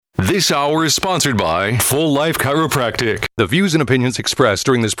This hour is sponsored by Full Life Chiropractic. The views and opinions expressed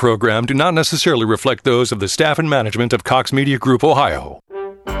during this program do not necessarily reflect those of the staff and management of Cox Media Group, Ohio.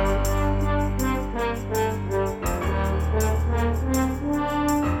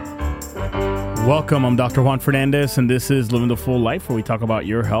 Welcome, I'm Dr. Juan Fernandez, and this is Living the Full Life, where we talk about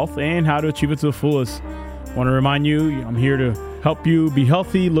your health and how to achieve it to the fullest. I want to remind you, I'm here to help you be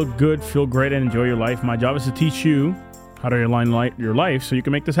healthy, look good, feel great, and enjoy your life. My job is to teach you how to align your life so you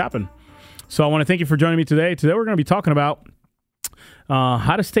can make this happen. So I want to thank you for joining me today. Today we're going to be talking about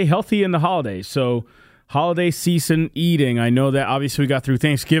how to stay healthy in the holidays. So holiday season eating. I know that obviously we got through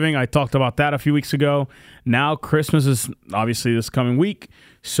Thanksgiving. I talked about that a few weeks ago. Now Christmas is obviously this coming week.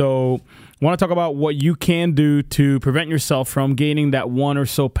 So I want to talk about what you can do to prevent yourself from gaining that 1 or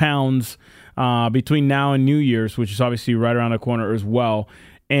so pounds between now and New Year's, which is obviously right around the corner as well.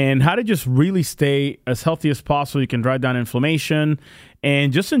 And how to just really stay as healthy as possible. You can drive down inflammation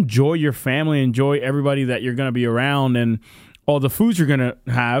and just enjoy your family, enjoy everybody that you're going to be around and all the foods you're going to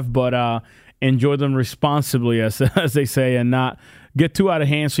have, but enjoy them responsibly, as they say, and not get too out of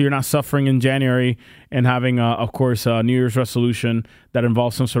hand so you're not suffering in January and having, of course, a New Year's resolution that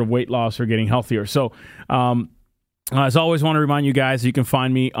involves some sort of weight loss or getting healthier. So, as always, I want to remind you guys, you can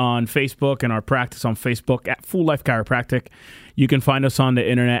find me on Facebook and our practice on Facebook at Full Life Chiropractic. You can find us on the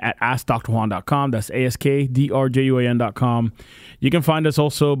internet at AskDrJuan.com. That's AskDrJuan.com. You can find us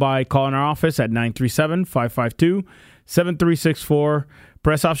also by calling our office at 937-552-7364.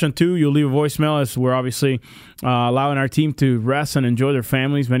 Press option 2, you'll leave a voicemail, as we're obviously allowing our team to rest and enjoy their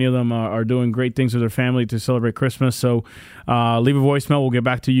families. Many of them are doing great things with their family to celebrate Christmas. So leave a voicemail. We'll get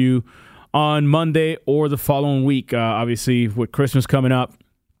back to you on Monday or the following week. Obviously, with Christmas coming up,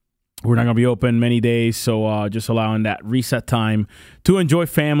 we're not going to be open many days, so just allowing that reset time to enjoy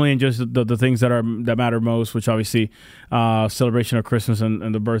family and just the things that matter most, which obviously celebration of Christmas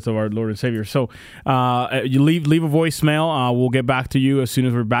and the birth of our Lord and Savior. So you leave a voicemail. We'll get back to you as soon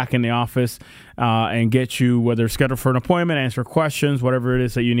as we're back in the office and get you, whether scheduled for an appointment, answer questions, whatever it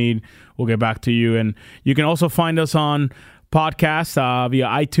is that you need, we'll get back to you. And you can also find us on podcast via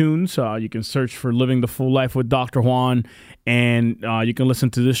iTunes. You can search for Living the Full Life with Dr. Juan, and you can listen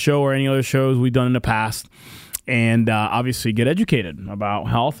to this show or any other shows we've done in the past, and obviously get educated about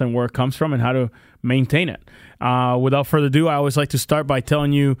health and where it comes from and how to maintain it. Without further ado, I always like to start by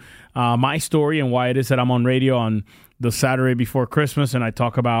telling you my story and why it is that I'm on radio on the Saturday before Christmas, and I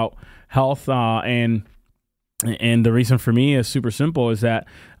talk about health and the reason for me is super simple, is that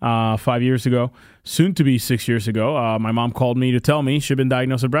 5 years ago, soon to be 6 years ago, my mom called me to tell me she'd been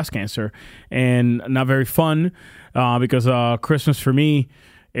diagnosed with breast cancer. And not very fun because Christmas for me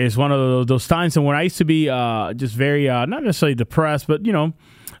is one of those times when I used to be just very, not necessarily depressed, but,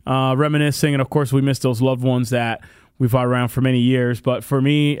 reminiscing. And, of course, we miss those loved ones that we've had around for many years. But for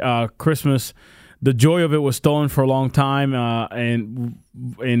me, Christmas, the joy of it was stolen for a long time. And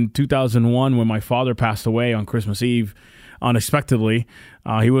in 2001, when my father passed away on Christmas Eve, unexpectedly,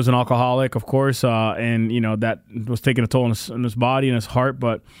 he was an alcoholic, of course, and that was taking a toll on his body and his heart.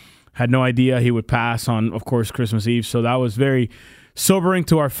 But had no idea he would pass on, of course, Christmas Eve. So that was very sobering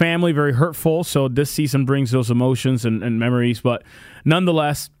to our family, very hurtful. So this season brings those emotions and memories. But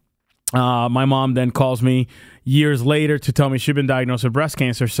nonetheless, my mom then calls me years later to tell me she'd been diagnosed with breast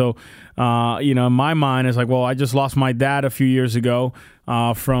cancer. So, in my mind, it's like, well, I just lost my dad a few years ago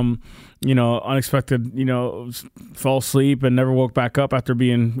from, unexpected, fall asleep and never woke back up after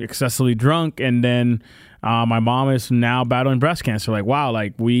being excessively drunk. And then my mom is now battling breast cancer. Like, wow,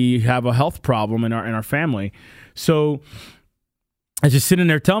 like we have a health problem in our family. So I just sitting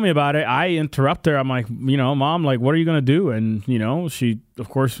there telling me about it. I interrupt her. I'm like, Mom, like, what are you going to do? And, she, of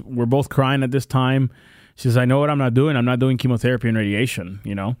course, we're both crying at this time. She says, I know what I'm not doing. I'm not doing chemotherapy and radiation,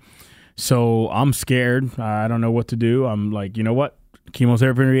 So I'm scared. I don't know what to do. I'm like, you know what?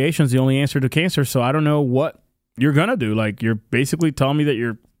 Chemotherapy and radiation is the only answer to cancer. So I don't know what you're going to do. Like, you're basically telling me that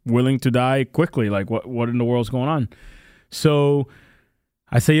you're willing to die quickly. Like, what in the world's going on? So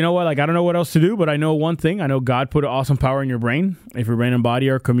I say, you know what? Like, I don't know what else to do, but I know one thing. I know God put an awesome power in your brain. If your brain and body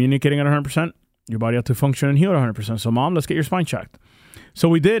are communicating at 100%, your body ought to function and heal at 100%. So, Mom, let's get your spine checked. So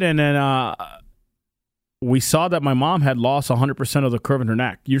we did, and then we saw that my mom had lost 100% of the curve in her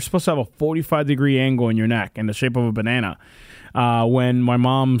neck. You're supposed to have a 45-degree angle in your neck in the shape of a banana. When my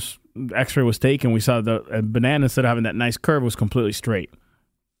mom's x-ray was taken, we saw the banana, instead of having that nice curve, was completely straight.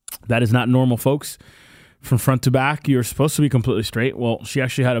 That is not normal, folks. From front to back, you're supposed to be completely straight. Well, she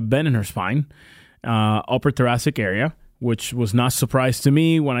actually had a bend in her spine, upper thoracic area, which was not a surprise to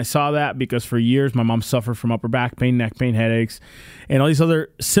me when I saw that, because for years my mom suffered from upper back pain, neck pain, headaches, and all these other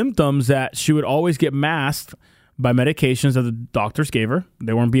symptoms that she would always get masked by medications that the doctors gave her.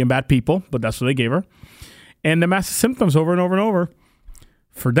 They weren't being bad people, but that's what they gave her. And the massive symptoms over and over and over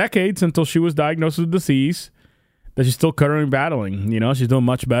for decades until she was diagnosed with the disease that she's still currently battling. She's doing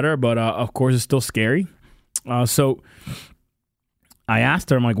much better, but of course it's still scary. So I asked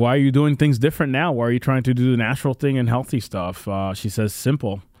her, I'm like, why are you doing things different now? Why are you trying to do the natural thing and healthy stuff? She says,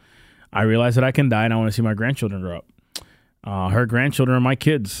 simple. I realize that I can die and I want to see my grandchildren grow up. Her grandchildren are my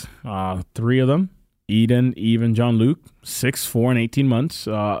kids. 3 of them, Eden, Eve, and John Luke, 6, 4, and 18 months.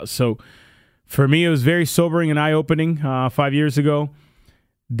 So for me, it was very sobering and eye-opening 5 years ago.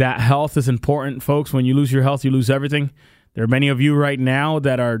 That health is important, folks. When you lose your health, you lose everything. There are many of you right now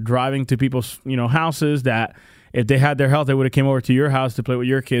that are driving to people's, houses that if they had their health, they would have came over to your house to play with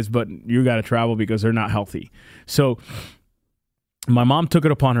your kids, but you got to travel because they're not healthy. So my mom took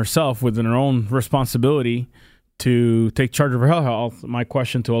it upon herself within her own responsibility to take charge of her health. My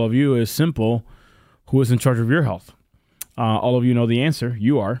question to all of you is simple. Who is in charge of your health? All of you know the answer.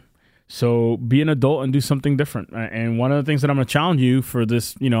 You are. So be an adult and do something different. And one of the things that I'm going to challenge you for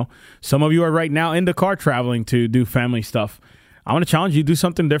this, some of you are right now in the car traveling to do family stuff. I want to challenge you, do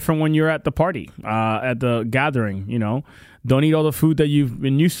something different when you're at the party, at the gathering. Don't eat all the food that you've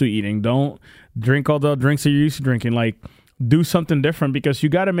been used to eating. Don't drink all the drinks that you're used to drinking. Do something different because you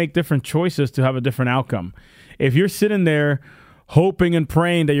got to make different choices to have a different outcome. If you're sitting there hoping and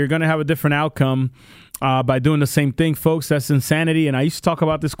praying that you're going to have a different outcome by doing the same thing, folks, that's insanity. And I used to talk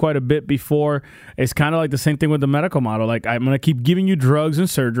about this quite a bit before. It's kind of like the same thing with the medical model. I'm going to keep giving you drugs and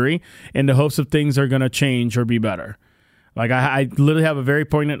surgery in the hopes of things are going to change or be better. I literally have a very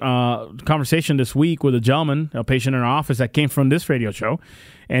poignant conversation this week with a gentleman, a patient in our office that came from this radio show.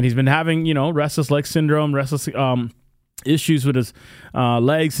 And he's been having, restless leg syndrome, restless issues with his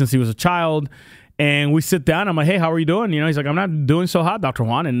legs since he was a child. And we sit down. I'm like, hey, how are you doing? He's like, I'm not doing so hot, Dr.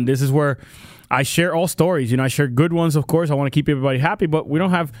 Juan. And this is where I share all stories. I share good ones, of course. I want to keep everybody happy, but we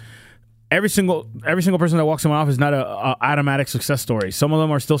don't have every single person that walks in my office is not a automatic success story. Some of them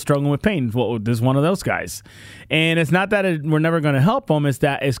are still struggling with pain. Well, this is one of those guys. And it's not that we're never going to help him. It's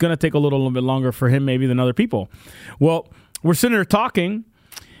that it's going to take a little bit longer for him maybe than other people. Well, we're sitting there talking.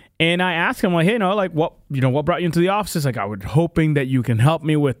 And I asked him, hey, what brought you into the office? It's I was hoping that you can help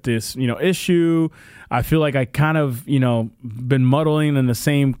me with this, issue. I feel like I kind of, been muddling in the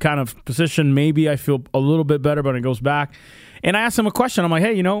same kind of position. Maybe I feel a little bit better, but it goes back. And I asked him a question. I'm like,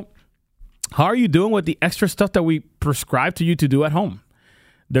 hey, how are you doing with the extra stuff that we prescribe to you to do at home?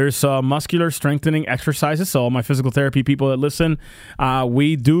 There's muscular strengthening exercises. So all my physical therapy people that listen,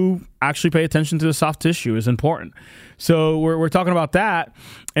 we do actually pay attention to the soft tissue. It's important. So we're talking about that.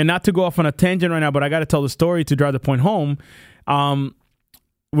 And not to go off on a tangent right now, but I got to tell the story to drive the point home.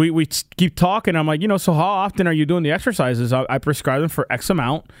 We keep talking. I'm like, so how often are you doing the exercises? I prescribe them for X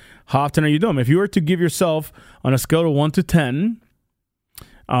amount. How often are you doing them? If you were to give yourself on a scale of 1 to 10,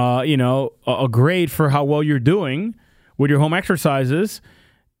 a grade for how well you're doing with your home exercises,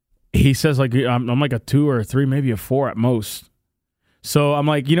 he says I'm like a 2 or a 3, maybe a 4 at most. So I'm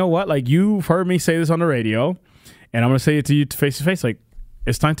like, you know what? You've heard me say this on the radio, and I'm going to say it to you face to face.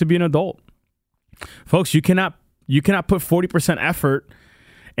 It's time to be an adult. Folks, you cannot put 40% effort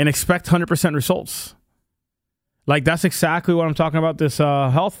and expect 100% results. That's exactly what I'm talking about, this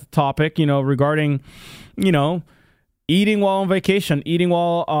health topic, regarding, eating while on vacation, eating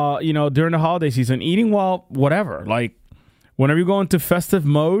while, during the holiday season, eating while whatever. Whenever you go into festive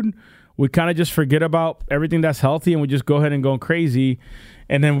mode, we kind of just forget about everything that's healthy and we just go ahead and go crazy.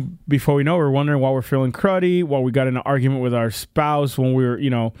 And then before we know, we're wondering why we're feeling cruddy, why we got in an argument with our spouse when we were,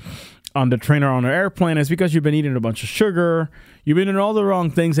 on the train or on an airplane. It's because you've been eating a bunch of sugar. You've been doing all the wrong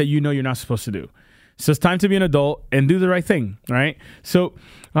things that you're not supposed to do. So it's time to be an adult and do the right thing, right? So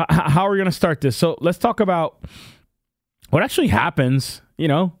how are we going to start this? So let's talk about what actually happens,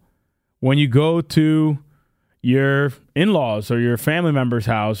 when you go to your in-laws or your family member's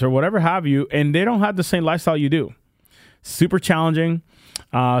house or whatever have you, and they don't have the same lifestyle you do. Super challenging,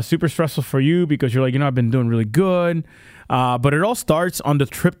 super stressful for you because you're like, I've been doing really good. But it all starts on the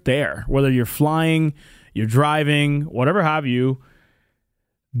trip there, whether you're flying, you're driving, whatever have you.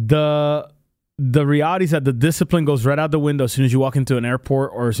 The reality is that the discipline goes right out the window as soon as you walk into an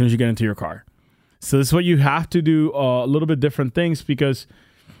airport or as soon as you get into your car. So this is what you have to do, a little bit different things, because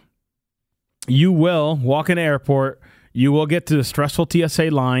you will walk in an airport, you will get to the stressful TSA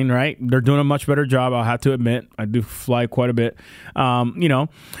line, right? They're doing a much better job, I'll have to admit. I do fly quite a bit. You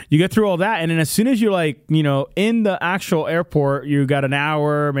get through all that, and then as soon as you're in the actual airport, you got an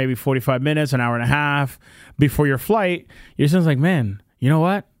hour, maybe 45 minutes, an hour and a half before your flight, you're just like, man, you know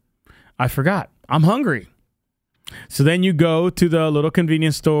what? I forgot. I'm hungry. So then you go to the little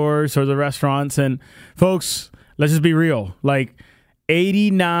convenience stores or the restaurants, and folks, let's just be real. Like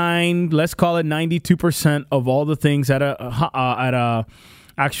 89, let's call it 92% of all the things at a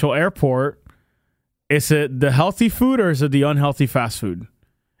actual airport, is it the healthy food or is it the unhealthy fast food?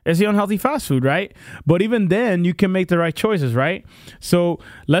 It's the unhealthy fast food, right? But even then, you can make the right choices, right? So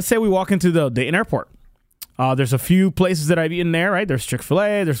let's say we walk into the Dayton airport. There's a few places that I've eaten there, right? There's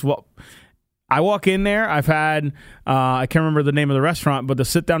Chick-fil-A. I walk in there. I've had, I can't remember the name of the restaurant, but the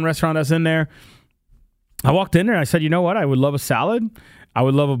sit-down restaurant that's in there. I walked in there and I said, you know what? I would love a salad. I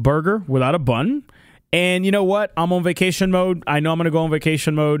would love a burger without a bun. And you know what? I'm on vacation mode. I know I'm going to go on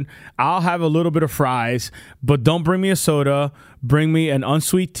vacation mode. I'll have a little bit of fries, but don't bring me a soda. Bring me an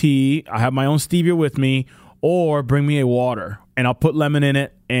unsweet tea. I have my own stevia with me, or bring me a water, and I'll put lemon in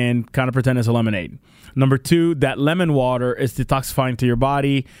it and kind of pretend it's a lemonade. Number 2, that lemon water is detoxifying to your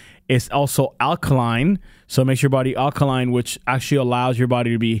body. It's also alkaline, so it makes your body alkaline, which actually allows your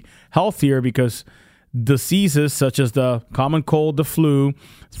body to be healthier because diseases such as the common cold, the flu,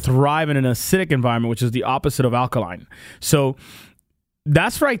 thrive in an acidic environment, which is the opposite of alkaline. So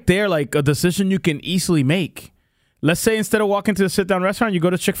that's right there, like a decision you can easily make. Let's say instead of walking to the sit-down restaurant, you go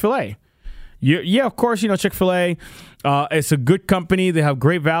to Chick-fil-A. Yeah, of course, Chick-fil-A, it's a good company. They have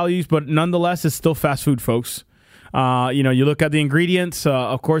great values, but nonetheless, it's still fast food, folks. You look at the ingredients,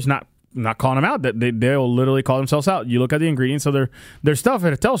 of course, not calling them out. They'll literally call themselves out. You look at the ingredients of their stuff,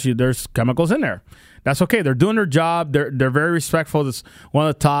 and it tells you there's chemicals in there. That's okay. They're doing their job. They're very respectful. It's one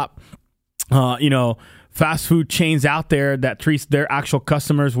of the top, fast food chains out there that treats their actual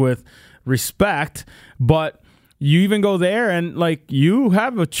customers with respect. But you even go there and you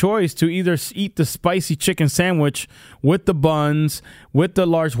have a choice to either eat the spicy chicken sandwich with the buns, with the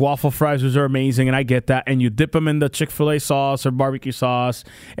large waffle fries, which are amazing, and I get that, and you dip them in the Chick-fil-A sauce or barbecue sauce,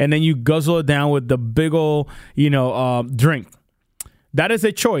 and then you guzzle it down with the big ol', drink. That is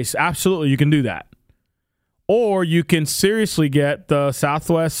a choice. Absolutely, you can do that. Or you can seriously get the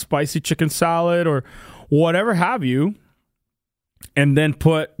Southwest spicy chicken salad or whatever have you, and then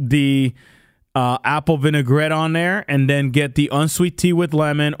put the apple vinaigrette on there, and then get the unsweet tea with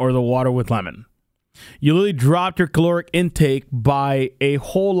lemon or the water with lemon. You literally dropped your caloric intake by a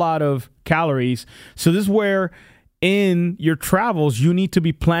whole lot of calories. So this is where in your travels, you need to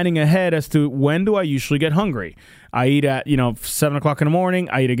be planning ahead as to when do I usually get hungry. I eat at, 7 o'clock in the morning.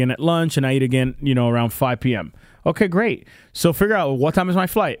 I eat again at lunch, and I eat again, around 5 p.m. Okay, great. So figure out what time is my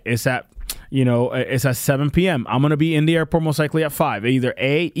flight. It's at 7 p.m. I'm going to be in the airport most likely at 5. Either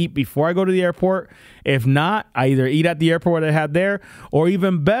A, eat before I go to the airport. If not, I either eat at the airport what I had there, or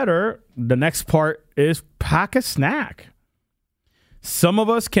even better, the next part is pack a snack. Some of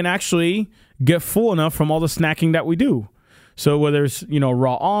us can actually get full enough from all the snacking that we do. So whether it's,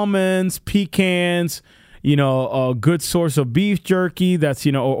 raw almonds, pecans, a good source of beef jerky that's,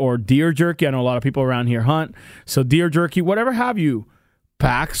 or deer jerky. I know a lot of people around here hunt. So deer jerky, whatever have you,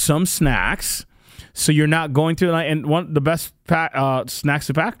 pack some snacks so you're not going through the night. And the best snacks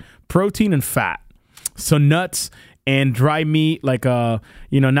to pack, protein and fat. So nuts and dry meat, like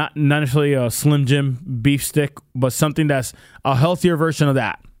not necessarily a Slim Jim beef stick, but something that's a healthier version of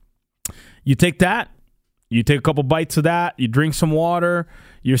that. You take that, you take a couple bites of that, you drink some water,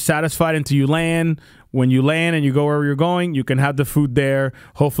 you're satisfied until you land. When you land and you go wherever you're going, you can have the food there.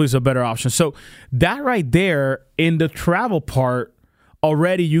 Hopefully it's a better option. So that right there in the travel part,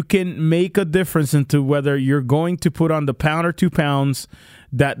 already you can make a difference into whether you're going to put on the pound or 2 pounds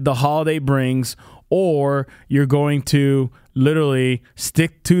that the holiday brings, or you're going to literally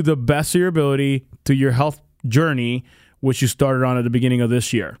stick to the best of your ability to your health journey, which you started on at the beginning of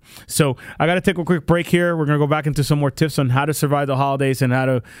this year. So I got to take a quick break here. We're going to go back into some more tips on how to survive the holidays and how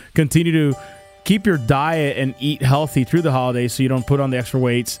to continue to keep your diet and eat healthy through the holidays so you don't put on the extra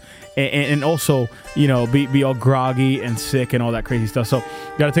weights and also, be all groggy and sick and all that crazy stuff. So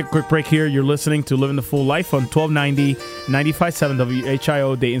got to take a quick break here. You're listening to Living the Full Life on 1290, 95.7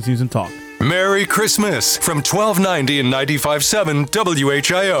 WHIO, Dayton's News and Talk. Merry Christmas from 1290 and 95.7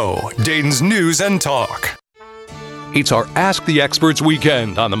 WHIO, Dayton's News and Talk. It's our Ask the Experts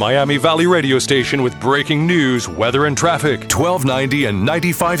weekend on the Miami Valley radio station with breaking news, weather, and traffic. 1290 and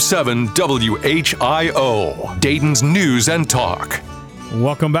 95.7 WHIO, Dayton's News and Talk.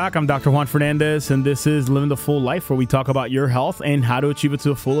 Welcome back. I'm Dr. Juan Fernandez, and this is Living the Full Life, where we talk about your health and how to achieve it to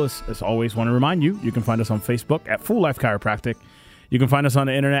the fullest. As always, want to remind you, you can find us on Facebook at Full Life Chiropractic. You can find us on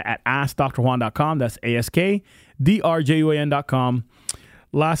the internet at AskDrJuan.com. That's AskDrJuan.com.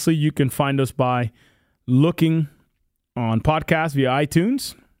 Lastly, you can find us by looking on podcasts via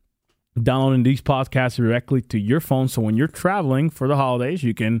iTunes, downloading these podcasts directly to your phone. So when you're traveling for the holidays,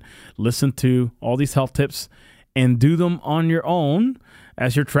 you can listen to all these health tips and do them on your own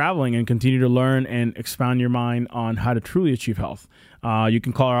as you're traveling and continue to learn and expound your mind on how to truly achieve health. You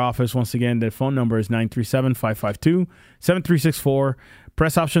can call our office. Once again, the phone number is 937-552-7364.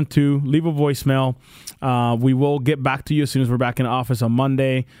 Press option 2, leave a voicemail. We will get back to you as soon as we're back in the office on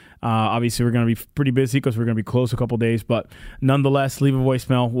Monday. Obviously, we're going to be pretty busy because we're going to be closed a couple days, but nonetheless, leave a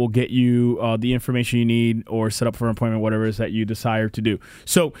voicemail. We'll get you the information you need or set up for an appointment, whatever it is that you desire to do.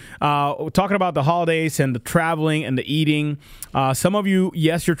 So talking about the holidays and the traveling and the eating, some of you,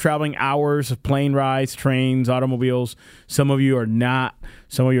 yes, you're traveling hours of plane rides, trains, automobiles. Some of you are not.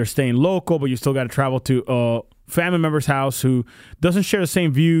 Some of you are staying local, but you still got to travel to a family member's house who doesn't share the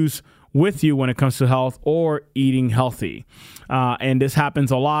same views with you when it comes to health or eating healthy. And this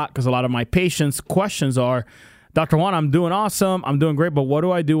happens a lot because a lot of my patients' questions are, Dr. Juan, I'm doing awesome. I'm doing great. But what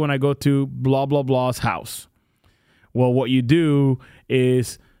do I do when I go to blah, blah, blah's house? Well, what you do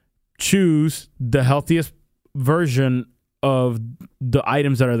is choose the healthiest version of the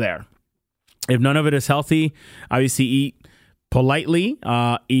items that are there. If none of it is healthy, obviously eat politely,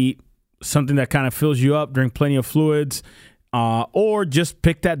 eat something that kind of fills you up, drink plenty of fluids, or just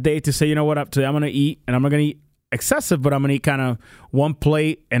pick that day to say, you know what, today I'm going to eat, and I'm not going to eat excessive, but I'm going to eat kind of one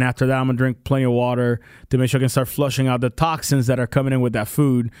plate, and after that I'm going to drink plenty of water to make sure I can start flushing out the toxins that are coming in with that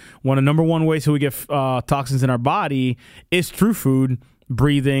food. One of the number one ways that we get toxins in our body is through food,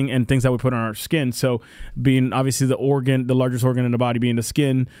 breathing, and things that we put on our skin. So being obviously the largest organ in the body being the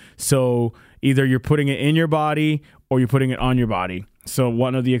skin. So either you're putting it in your body or you're putting it on your body. So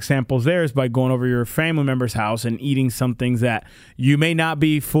one of the examples there is by going over your family member's house and eating some things that you may not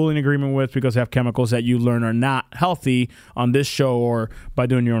be fully in agreement with because they have chemicals that you learn are not healthy on this show or by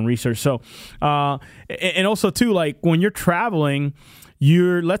doing your own research. So, and also too, like when you're traveling,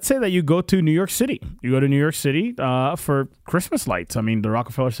 let's say that you go to New York City. You go to New York City for Christmas lights. I mean, the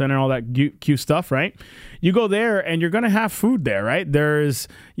Rockefeller Center, all that cute stuff, right? You go there and you're going to have food there, right? There's,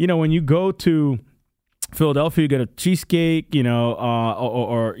 when you go to Philadelphia, you get a cheesecake,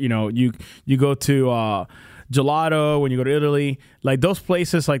 or you go to gelato when you go to Italy, like those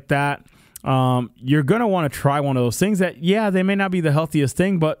places like that. You're going to want to try one of those things that, they may not be the healthiest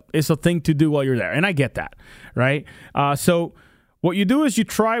thing, but it's a thing to do while you're there. And I get that, right? So what you do is you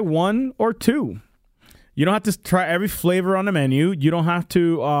try one or two. You don't have to try every flavor on the menu. You don't have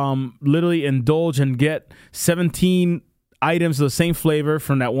to literally indulge and get 17 items of the same flavor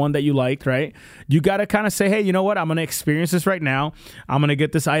from that one that you liked, right? You got to kind of say, hey, you know what? I'm going to experience this right now. I'm going to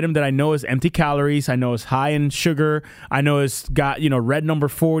get this item that I know is empty calories. I know it's high in sugar. I know it's got, red number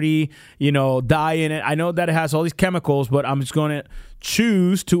 40, dye in it. I know that it has all these chemicals, but I'm just going to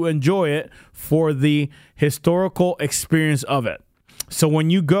choose to enjoy it for the historical experience of it. So when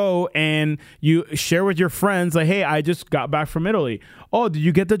you go and you share with your friends, like, hey, I just got back from Italy. Oh, did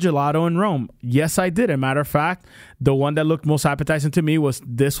you get the gelato in Rome? Yes, I did. As a matter of fact, the one that looked most appetizing to me was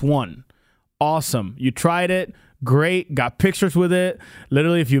this one. Awesome. You tried it. Great. Got pictures with it.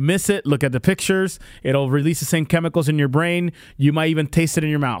 Literally, if you miss it, look at the pictures. It'll release the same chemicals in your brain. You might even taste it in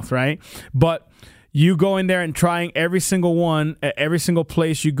your mouth, right? But you go in there and trying every single one at every single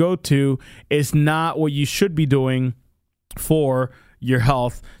place you go to is not what you should be doing for your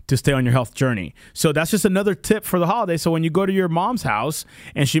health, to stay on your health journey. So that's just another tip for the holiday. So when you go to your mom's house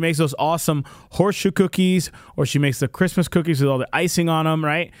and she makes those awesome horseshoe cookies, or she makes the Christmas cookies with all the icing on them,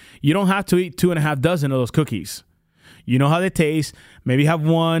 right? You don't have to eat 2.5 dozen of those cookies. You know how they taste. Maybe have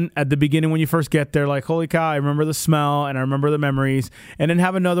one at the beginning when you first get there, like, holy cow, I remember the smell and I remember the memories, and then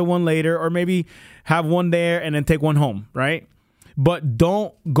have another one later, or maybe have one there and then take one home, right? But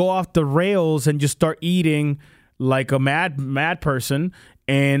don't go off the rails and just start eating like a mad person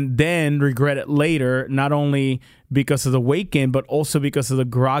and then regret it later, not only because of the weight gain, but also because of the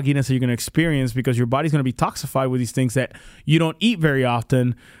grogginess that you're going to experience, because your body's going to be toxified with these things that you don't eat very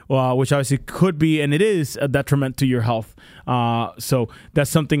often, which obviously could be, and it is, a detriment to your health. So that's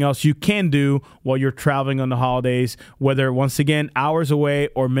something else you can do while you're traveling on the holidays, whether, once again, hours away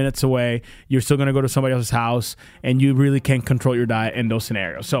or minutes away. You're still going to go to somebody else's house, and you really can control your diet in those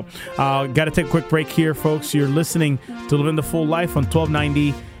scenarios. So got to take a quick break here, folks. You're listening to Living the Full Life on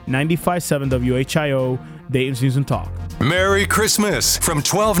 1290, 95.7 WHIO, Dayton's News and Talk. Merry Christmas from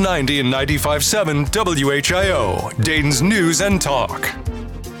 1290 and 95.7 WHIO, Dayton's News and Talk.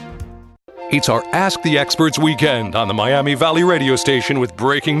 It's our Ask the Experts weekend on the Miami Valley radio station with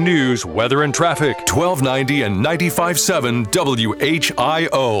breaking news, weather, and traffic. 1290 and 95.7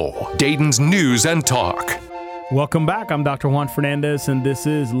 WHIO, Dayton's News and Talk. Welcome back. I'm Dr. Juan Fernandez, and this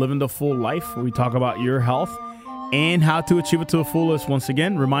is Living the Full Life, where we talk about your health and how to achieve it to the fullest. Once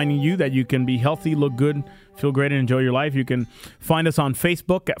again, reminding you that you can be healthy, look good, feel great, and enjoy your life. You can find us on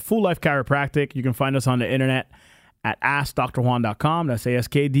Facebook at Full Life Chiropractic. You can find us on the internet at AskDrJuan.com. That's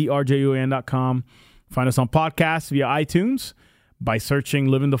AskDrJuan.com. Find us on podcasts via iTunes by searching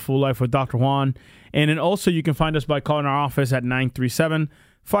Living the Full Life with Dr. Juan. And then also you can find us by calling our office at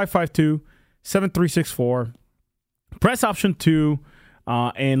 937-552-7364. Press option 2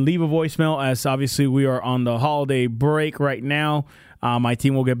 and leave a voicemail, as obviously we are on the holiday break right now. My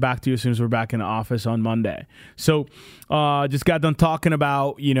team will get back to you as soon as we're back in the office on Monday. So just got done talking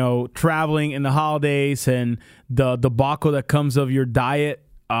about, traveling in the holidays and the debacle that comes of your diet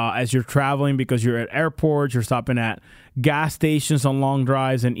as you're traveling, because you're at airports, you're stopping at gas stations on long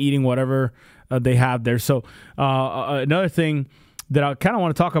drives and eating whatever they have there. So another thing that I kind of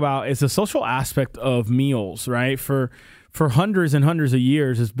want to talk about is the social aspect of meals, right? For hundreds and hundreds of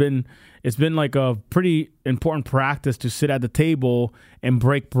years, it's been like a pretty important practice to sit at the table and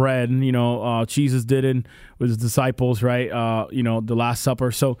break bread. Jesus did it with his disciples, right? The Last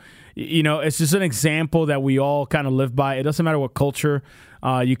Supper. So, it's just an example that we all kind of live by. It doesn't matter what culture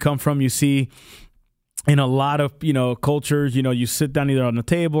you come from. You see in a lot of, cultures, you sit down either on the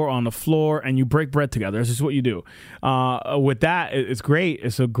table or on the floor and you break bread together. This is what you do. With that, it's great.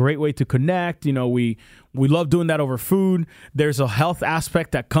 It's a great way to connect. We love doing that over food. There's a health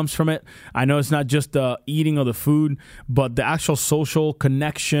aspect that comes from it. I know it's not just the eating of the food, but the actual social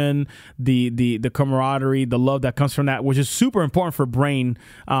connection, the camaraderie, the love that comes from that, which is super important for brain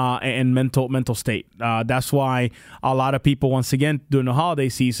and mental state. That's why a lot of people, once again, during the holiday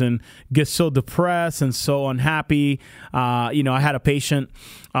season, get so depressed and so unhappy. I had a patient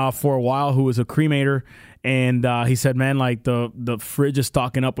for a while who was a cremator. And he said, man, like the fridge is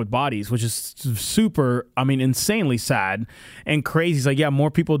stocking up with bodies, which is super, insanely sad and crazy. He's like, yeah, more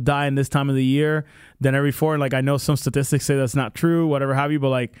people die in this time of the year than ever before. Like, I know some statistics say that's not true, whatever have you, but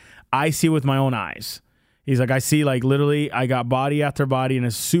like, I see with my own eyes. He's like, I see, like, literally, I got body after body, and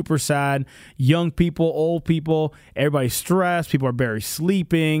it's super sad. Young people, old people, everybody's stressed. People are barely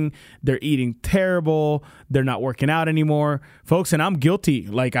sleeping. They're eating terrible. They're not working out anymore. Folks, and I'm guilty.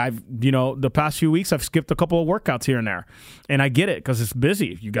 Like, the past few weeks, I've skipped a couple of workouts here and there. And I get it, because it's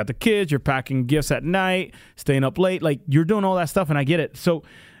busy. You got the kids, you're packing gifts at night, staying up late. Like, you're doing all that stuff, and I get it. So,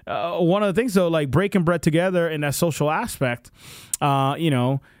 one of the things, though, like, breaking bread together in that social aspect,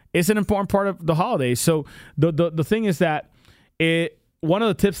 it's an important part of the holidays. So the thing is that one of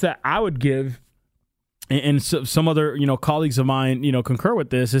the tips that I would give, and some other colleagues of mine concur with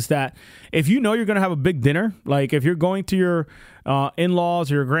this, is that if you're going to have a big dinner, like if you're going to your in-laws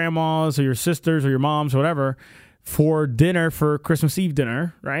or your grandmas or your sisters or your moms or whatever for dinner, for Christmas Eve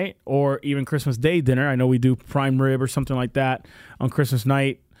dinner, right, or even Christmas Day dinner. I know we do prime rib or something like that on Christmas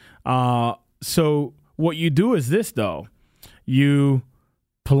night. So what you do is this, though. You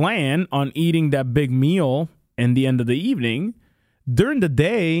plan on eating that big meal in the end of the evening. During the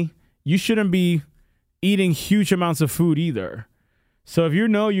day, you shouldn't be eating huge amounts of food either. So if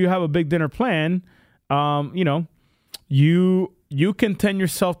you have a big dinner plan, you can tend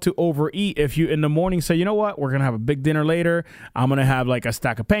yourself to overeat if you in the morning say, you know what, we're going to have a big dinner later. I'm going to have like a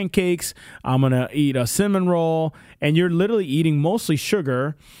stack of pancakes. I'm going to eat a cinnamon roll. And you're literally eating mostly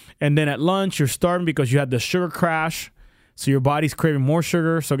sugar. And then at lunch, you're starving because you had the sugar crash. So your body's craving more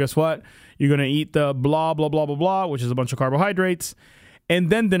sugar. So guess what? You're going to eat the blah, blah, blah, blah, blah, which is a bunch of carbohydrates.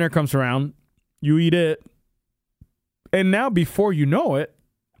 And then dinner comes around. You eat it. And now before you know it,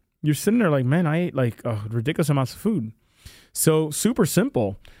 you're sitting there like, man, I ate like ridiculous amounts of food. So super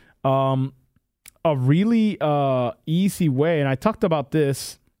simple. A really easy way, and I talked about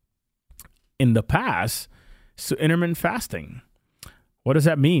this in the past, so intermittent fasting. What does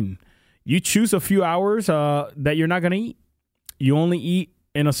that mean? You choose a few hours that you're not going to eat. You only eat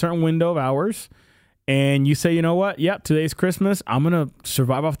in a certain window of hours, and you say, you know what? Yep, today's Christmas. I'm going to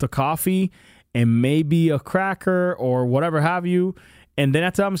survive off the coffee and maybe a cracker or whatever have you. And then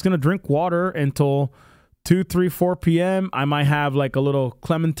after that, I'm just going to drink water until 2, 3, 4 p.m. I might have like a little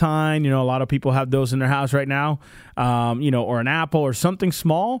clementine. A lot of people have those in their house right now, or an apple or something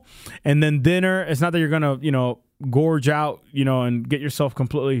small. And then dinner, it's not that you're going to, gorge out, and get yourself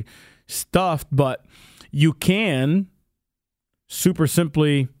completely stuffed, but you can super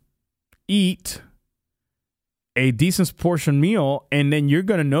simply eat a decent portion meal, and then you're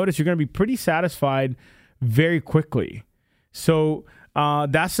going to notice you're going to be pretty satisfied very quickly. So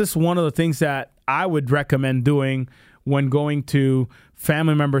that's just one of the things that I would recommend doing when going to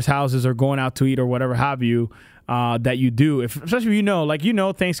family members' houses or going out to eat or whatever have you, that you do. Especially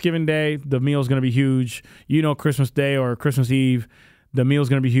if Thanksgiving Day, the meal is going to be huge. Christmas Day or Christmas Eve, the meal is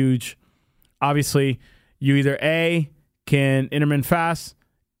going to be huge. Obviously, you either A, can intermittent fast,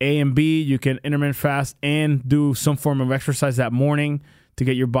 A and B, you can intermittent fast and do some form of exercise that morning to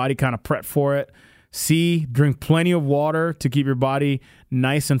get your body kind of prepped for it. C, drink plenty of water to keep your body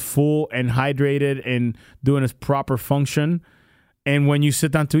nice and full and hydrated and doing its proper function. And when you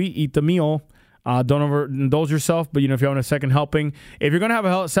sit down to eat the meal. Don't overindulge yourself, but if you're having a second helping, if you're going to have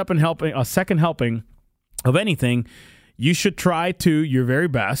a second helping of anything, you should try to your very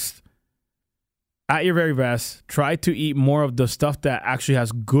best, try to eat more of the stuff that actually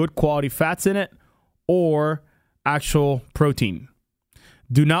has good quality fats in it or actual protein.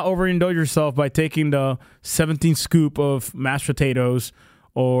 Do not overindulge yourself by taking the 17 scoop of mashed potatoes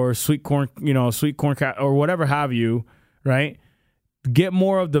or sweet corn or whatever have you, right? Get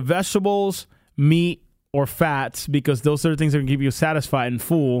more of the vegetables, meat, or fats, because those are the things that can keep you satisfied and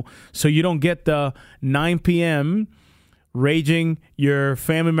full, so you don't get the 9 p.m. raging your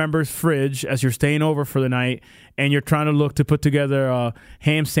family member's fridge as you're staying over for the night and you're trying to look to put together a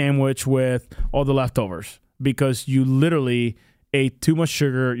ham sandwich with all the leftovers because you literally ate too much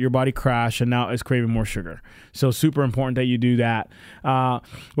sugar, your body crashed, and now it's craving more sugar. So super important that you do that.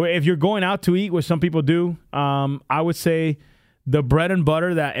 If you're going out to eat, which some people do, I would say the bread and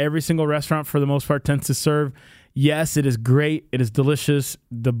butter that every single restaurant for the most part tends to serve, yes, it is great. It is delicious.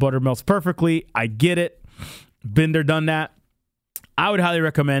 The butter melts perfectly. I get it. Been there, done that. I would highly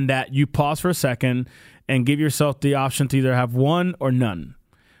recommend that you pause for a second and give yourself the option to either have one or none.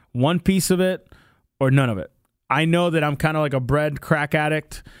 One piece of it or none of it. I know that I'm kind of like a bread crack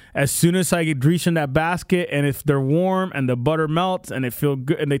addict. As soon as I reach in that basket and if they're warm and the butter melts and they feel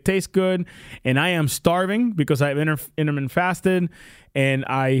good and they taste good and I am starving because I've intermittent fasted and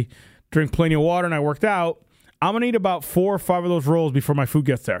I drink plenty of water and I worked out, I'm going to eat about 4 or 5 of those rolls before my food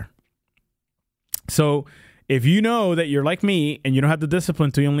gets there. So if you know that you're like me and you don't have the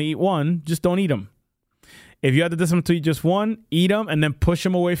discipline to only eat one, just don't eat them. If you have the discipline to eat just one, eat them and then push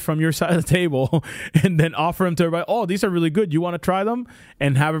them away from your side of the table and then offer them to everybody. Oh, these are really good. You want to try them?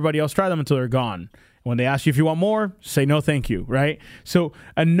 And have everybody else try them until they're gone. When they ask you if you want more, say no thank you, right? So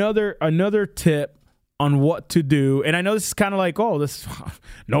another tip on what to do, and I know this is kind of like, oh, this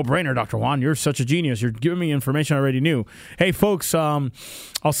no-brainer, Dr. Juan. You're such a genius. You're giving me information I already knew. Hey, folks, I'll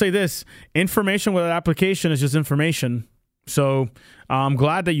say this. Information without application is just information. So I'm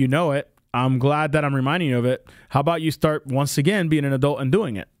glad that you know it. I'm glad that I'm reminding you of it. How about you start, once again, being an adult and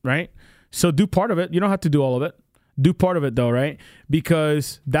doing it, right? So do part of it. You don't have to do all of it. Do part of it, though, right?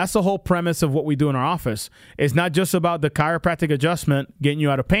 Because that's the whole premise of what we do in our office. It's not just about the chiropractic adjustment getting you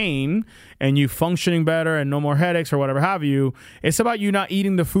out of pain and you functioning better and no more headaches or whatever have you. It's about you not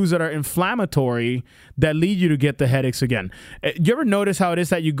eating the foods that are inflammatory that lead you to get the headaches again. You ever notice how it is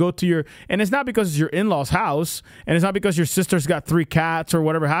that you go to and it's not because it's your in-laws' house and it's not because your sister's got 3 cats or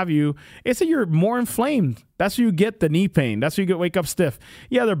whatever have you. It's that you're more inflamed. That's where you get the knee pain. That's where you wake up stiff.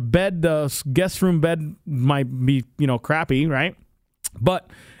 Yeah, the guest room bed might be, crappy, right?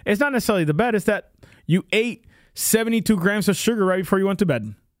 But it's not necessarily the bed. It's that you ate 72 grams of sugar right before you went to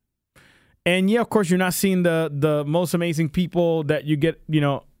bed. And yeah, of course, you're not seeing the most amazing people that you get,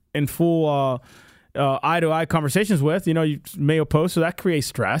 in full eye-to-eye conversations with. You Mayo Post, so that creates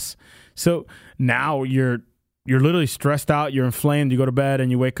stress. So now you're literally stressed out. You're inflamed. You go to bed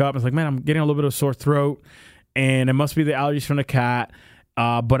and you wake up. It's like, man, I'm getting a little bit of sore throat, and it must be the allergies from the cat.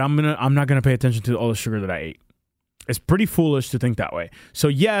 But I'm not gonna pay attention to all the sugar that I ate. It's pretty foolish to think that way. So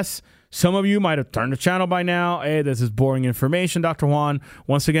yes, some of you might have turned the channel by now. Hey, this is boring information, Dr. Juan.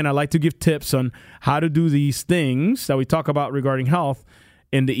 Once again, I like to give tips on how to do these things that we talk about regarding health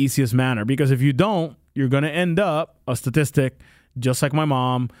in the easiest manner. Because if you don't, you're going to end up a statistic just like my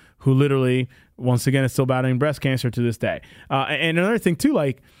mom, who literally, once again, is still battling breast cancer to this day. And another thing too,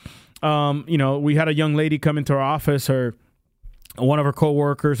 like, we had a young lady come into our office, one of her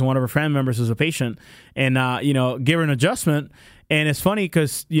coworkers and one of her family members was a patient, and give her an adjustment. And it's funny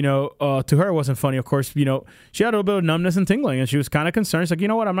because to her it wasn't funny. Of course, she had a little bit of numbness and tingling, and she was kind of concerned. She's like, you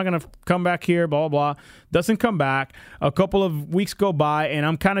know what, I'm not gonna come back here. Blah blah blah. Doesn't come back. A couple of weeks go by, and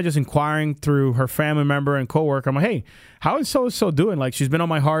I'm kind of just inquiring through her family member and coworker. I'm like, hey, how is so doing? Like, she's been on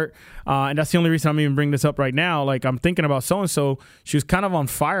my heart, and that's the only reason I'm even bringing this up right now. Like, I'm thinking about so and so. She was kind of on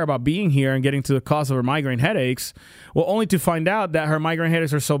fire about being here and getting to the cause of her migraine headaches. Well, only to find out that her migraine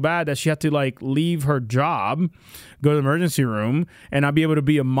headaches are so bad that she had to leave her job, go to the emergency room, and not be able to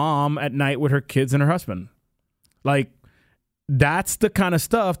be a mom at night with her kids and her husband. Like, that's the kind of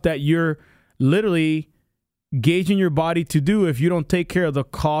stuff that you're literally gauging your body to do if you don't take care of the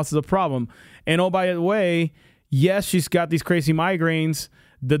cause of the problem. And oh, by the way, yes, she's got these crazy migraines.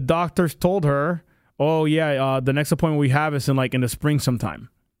 The doctors told her, oh yeah, the next appointment we have is in the spring sometime.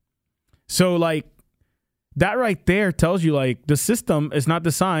 So that right there tells you, like, the system is not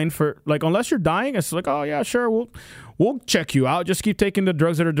designed for, like, unless you're dying, it's like, oh, yeah, sure, we'll check you out. Just keep taking the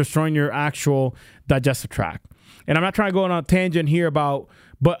drugs that are destroying your actual digestive tract. And I'm not trying to go on a tangent here but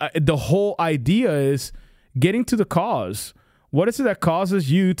the whole idea is getting to the cause. What is it that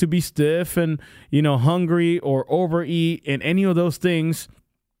causes you to be stiff and, hungry or overeat and any of those things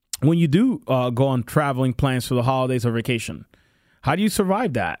when you do go on traveling plans for the holidays or vacation? How do you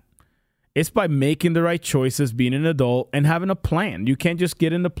survive that? It's by making the right choices, being an adult, and having a plan. You can't just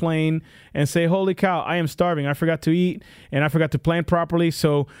get in the plane and say, holy cow, I am starving. I forgot to eat, and I forgot to plan properly.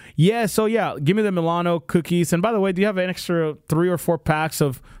 So give me the Milano cookies. And by the way, do you have an extra 3 or 4 packs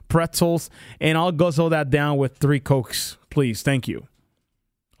of pretzels? And I'll guzzle that down with 3 Cokes, please. Thank you.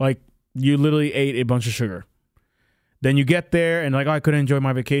 Like, you literally ate a bunch of sugar. Then you get there and I couldn't enjoy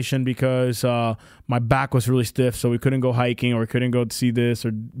my vacation because my back was really stiff, so we couldn't go hiking or we couldn't go see this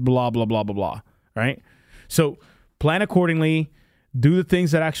or blah, blah, blah, blah, blah, right? So plan accordingly. Do the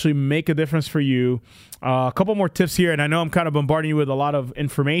things that actually make a difference for you. A couple more tips here, and I know I'm kind of bombarding you with a lot of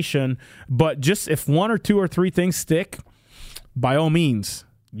information, but just if 1 or 2 or 3 things stick, by all means,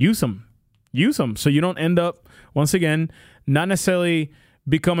 use them. Use them so you don't end up, once again, not necessarily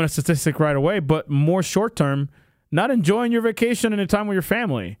becoming a statistic right away, but more short-term, not enjoying your vacation and the time with your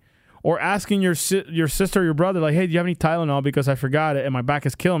family, or asking your sister or your brother, like, hey, do you have any Tylenol because I forgot it and my back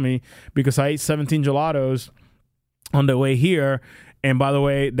is killing me because I ate 17 gelatos on the way here. And by the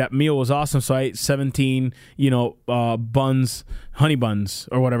way, that meal was awesome, so I ate 17, buns, honey buns,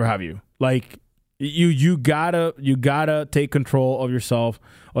 or whatever have you. Like, you gotta take control of yourself,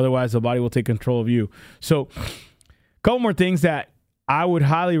 otherwise the body will take control of you. So, a couple more things that I would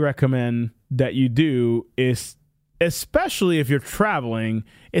highly recommend that you do is, especially if you're traveling,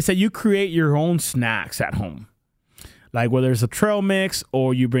 is that you create your own snacks at home. Like whether it's a trail mix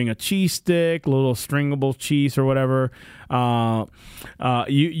or you bring a cheese stick, a little stringable cheese or whatever.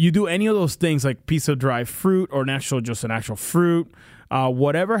 You do any of those things, like piece of dry fruit or just an actual fruit,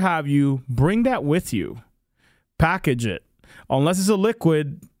 whatever have you, bring that with you. Package it. Unless it's a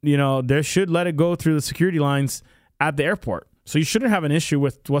liquid, they should let it go through the security lines at the airport. So you shouldn't have an issue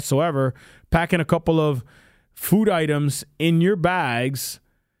with whatsoever packing a couple of food items in your bags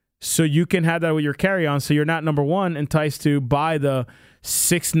so you can have that with your carry-on, so you're not, number one, enticed to buy the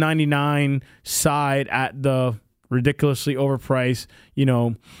 $6.99 side at the ridiculously overpriced,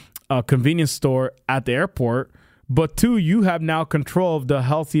 convenience store at the airport. But 2, you have now control of the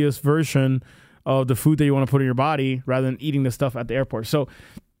healthiest version of the food that you want to put in your body rather than eating the stuff at the airport. So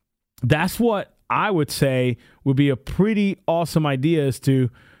that's what I would say would be a pretty awesome idea, is to,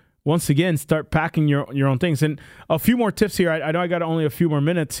 once again, start packing your own things. And a few more tips here. I know I got only a few more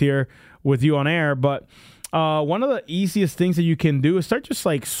minutes here with you on air, but one of the easiest things that you can do is start just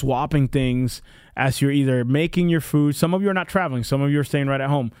like swapping things as you're either making your food. Some of you are not traveling. Some of you are staying right at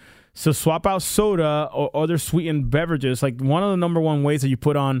home. So swap out soda or other sweetened beverages. Like, one of the number one ways that you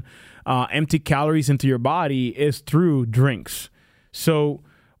put on empty calories into your body is through drinks. So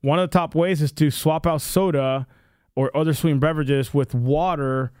one of the top ways is to swap out soda or other sweetened beverages with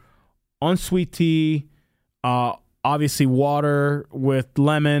water, unsweet tea, obviously water with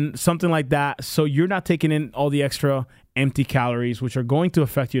lemon, something like that. So you're not taking in all the extra empty calories, which are going to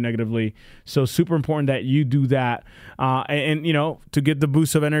affect you negatively. So super important that you do that. And to get the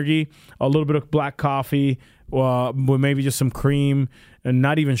boost of energy, a little bit of black coffee, with maybe just some cream, and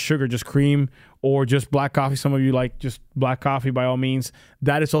not even sugar, just cream, or just black coffee. Some of you like just black coffee, by all means.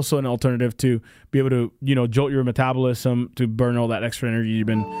 That is also an alternative to be able to, jolt your metabolism to burn all that extra energy you've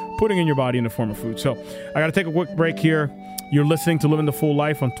been putting in your body in the form of food. So I got to take a quick break here. You're listening to Living the Full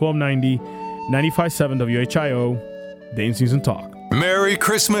Life on 1290, 95.7 WHIO, Dayton's News and Talk. Merry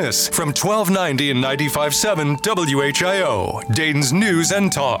Christmas from 1290 and 95.7 WHIO, Dayton's News and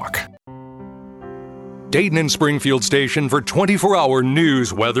Talk. Dayton and Springfield station for 24-hour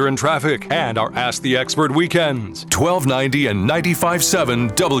news, weather, and traffic, and our Ask the Expert weekends. 1290 and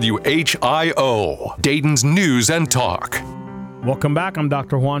 95.7 WHIO, Dayton's News and Talk. Welcome back. I'm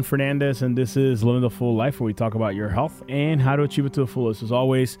Dr. Juan Fernandez, and this is Living the Full Life, where we talk about your health and how to achieve it to the fullest. As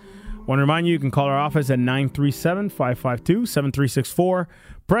always, I want to remind you can call our office at 937-552-7364.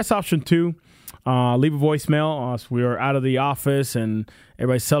 Press option 2. Leave a voicemail. We are out of the office and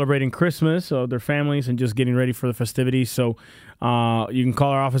everybody's celebrating Christmas, their families, and just getting ready for the festivities. So you can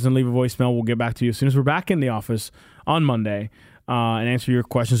call our office and leave a voicemail. We'll get back to you as soon as we're back in the office on Monday and answer your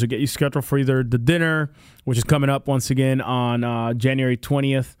questions. We'll get you scheduled for either the dinner, which is coming up once again on January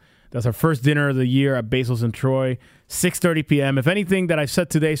 20th, That's our first dinner of the year at Basil's in Troy, 6:30 p.m. If anything that I've said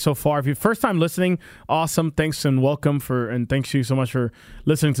today so far, if you're first time listening, awesome. Thanks and welcome and thanks you so much for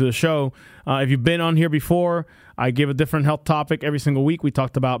listening to the show. If you've been on here before, I give a different health topic every single week. We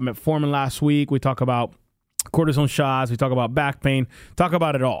talked about metformin last week. We talk about cortisone shots. We talk about back pain. Talk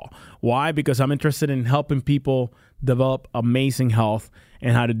about it all. Why? Because I'm interested in helping people develop amazing health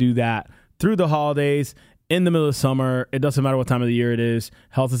and how to do that through the holidays, in the middle of summer. It doesn't matter what time of the year it is.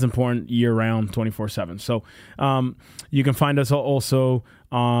 Health is important year-round, 24/7. So you can find us also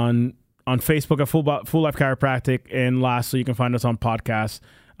on Facebook at Full Life Chiropractic. And lastly, you can find us on podcasts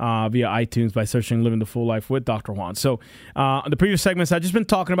via iTunes by searching Living the Full Life with Dr. Juan. So the previous segments, I've just been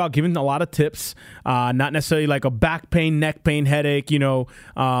talking about giving a lot of tips, not necessarily like a back pain, neck pain, headache,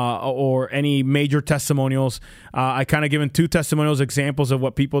 or any major testimonials. I kind of given 2 testimonials, examples of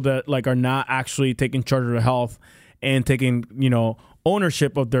what people that like are not actually taking charge of their health and taking,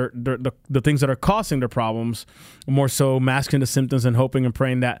 ownership of the things that are causing their problems, more so masking the symptoms and hoping and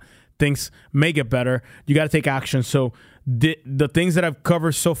praying that things may get better. You got to take action. So the things that I've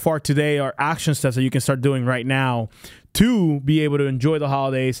covered so far today are action steps that you can start doing right now to be able to enjoy the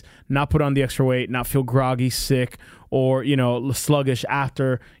holidays, not put on the extra weight, not feel groggy, sick, or, sluggish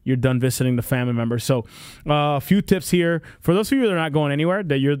after you're done visiting the family members. So a few tips here. For those of you that are not going anywhere,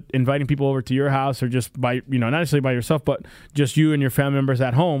 that you're inviting people over to your house or just by, not necessarily by yourself, but just you and your family members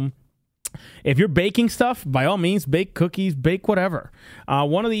at home. If you're baking stuff, by all means, bake cookies, bake whatever.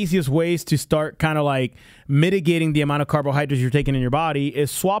 One of the easiest ways to start kind of like mitigating the amount of carbohydrates you're taking in your body is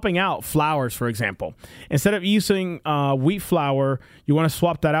swapping out flours, for example. Instead of using wheat flour, you want to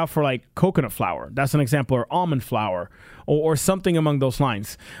swap that out for like coconut flour. That's an example, or almond flour, or something among those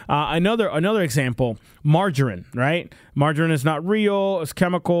lines. Another example, margarine, right? Margarine is not real. It's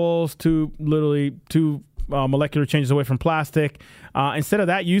chemicals, two molecular changes away from plastic. Instead of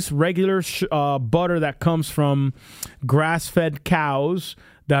that, use regular butter that comes from grass-fed cows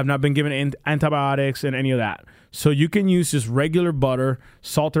that have not been given antibiotics and any of that. So you can use just regular butter,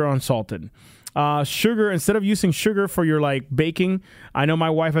 salted or unsalted. Sugar, instead of using sugar for your like baking, I know my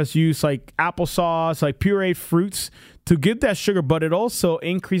wife has used like applesauce, like pureed fruits to give that sugar, but it also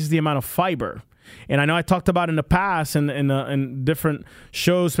increases the amount of fiber. And I know I talked about in the past in different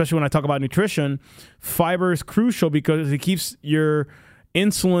shows, especially when I talk about nutrition, fiber is crucial because it keeps your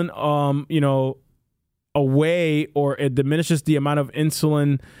insulin, away, or it diminishes the amount of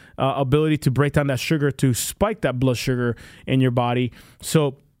insulin ability to break down that sugar to spike that blood sugar in your body.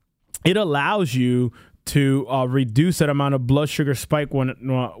 So it allows you to reduce that amount of blood sugar spike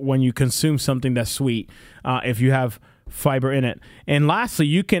when you consume something that's sweet, if you have fiber in it. And lastly,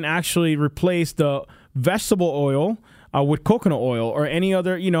 you can actually replace the vegetable oil with coconut oil or any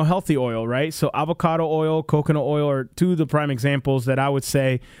other, healthy oil, right? So avocado oil, coconut oil are 2 of the prime examples that I would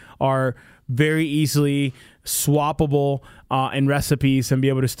say are very easily swappable in recipes and be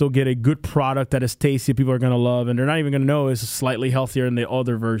able to still get a good product that is tasty, people are going to love, and they're not even going to know it's slightly healthier than the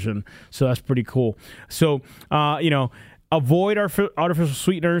other version. So that's pretty cool. So, avoid artificial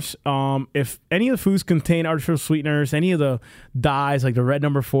sweeteners. If any of the foods contain artificial sweeteners, any of the dyes like the red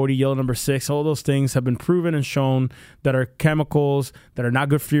number 40, yellow number 6, all those things have been proven and shown that are chemicals that are not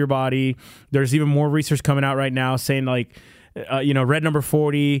good for your body. There's even more research coming out right now saying like, red number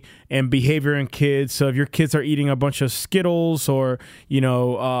 40 and behavior in kids. So if your kids are eating a bunch of Skittles or,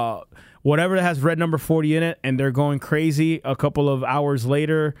 whatever that has red number 40 in it and they're going crazy a couple of hours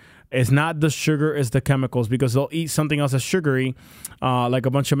later, it's not the sugar, it's the chemicals, because they'll eat something else that's sugary, like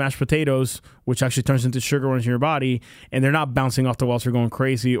a bunch of mashed potatoes, which actually turns into sugar when it's in your body, and they're not bouncing off the walls or going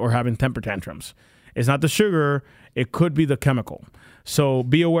crazy or having temper tantrums. It's not the sugar, it could be the chemical. So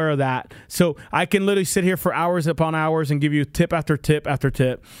be aware of that. So I can literally sit here for hours upon hours and give you tip after tip after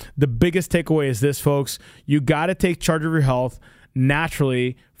tip. The biggest takeaway is this, folks. You got to take charge of your health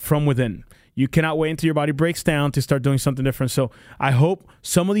naturally from within. You cannot wait until your body breaks down to start doing something different. So I hope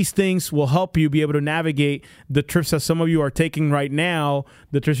some of these things will help you be able to navigate the trips that some of you are taking right now,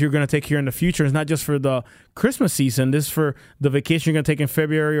 the trips you're going to take here in the future. It's not just for the Christmas season. This is for the vacation you're going to take in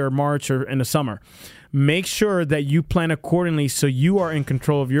February or March or in the summer. Make sure that you plan accordingly so you are in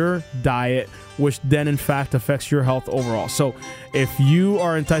control of your diet, which then, in fact, affects your health overall. So if you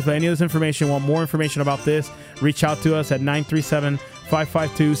are enticed by any of this information, want more information about this, reach out to us at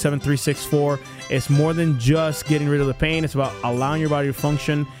 937-552-7364. It's more than just getting rid of the pain. It's about allowing your body to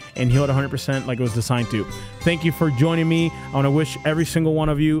function and heal at 100% like it was designed to. Thank you for joining me. I want to wish every single one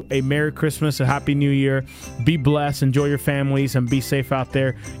of you a Merry Christmas, a Happy New Year. Be blessed, enjoy your families, and be safe out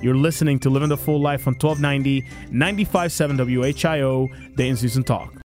there. You're listening to Living the Full Life on 1290, 95.7 WHIO, Dayton's News and Talk.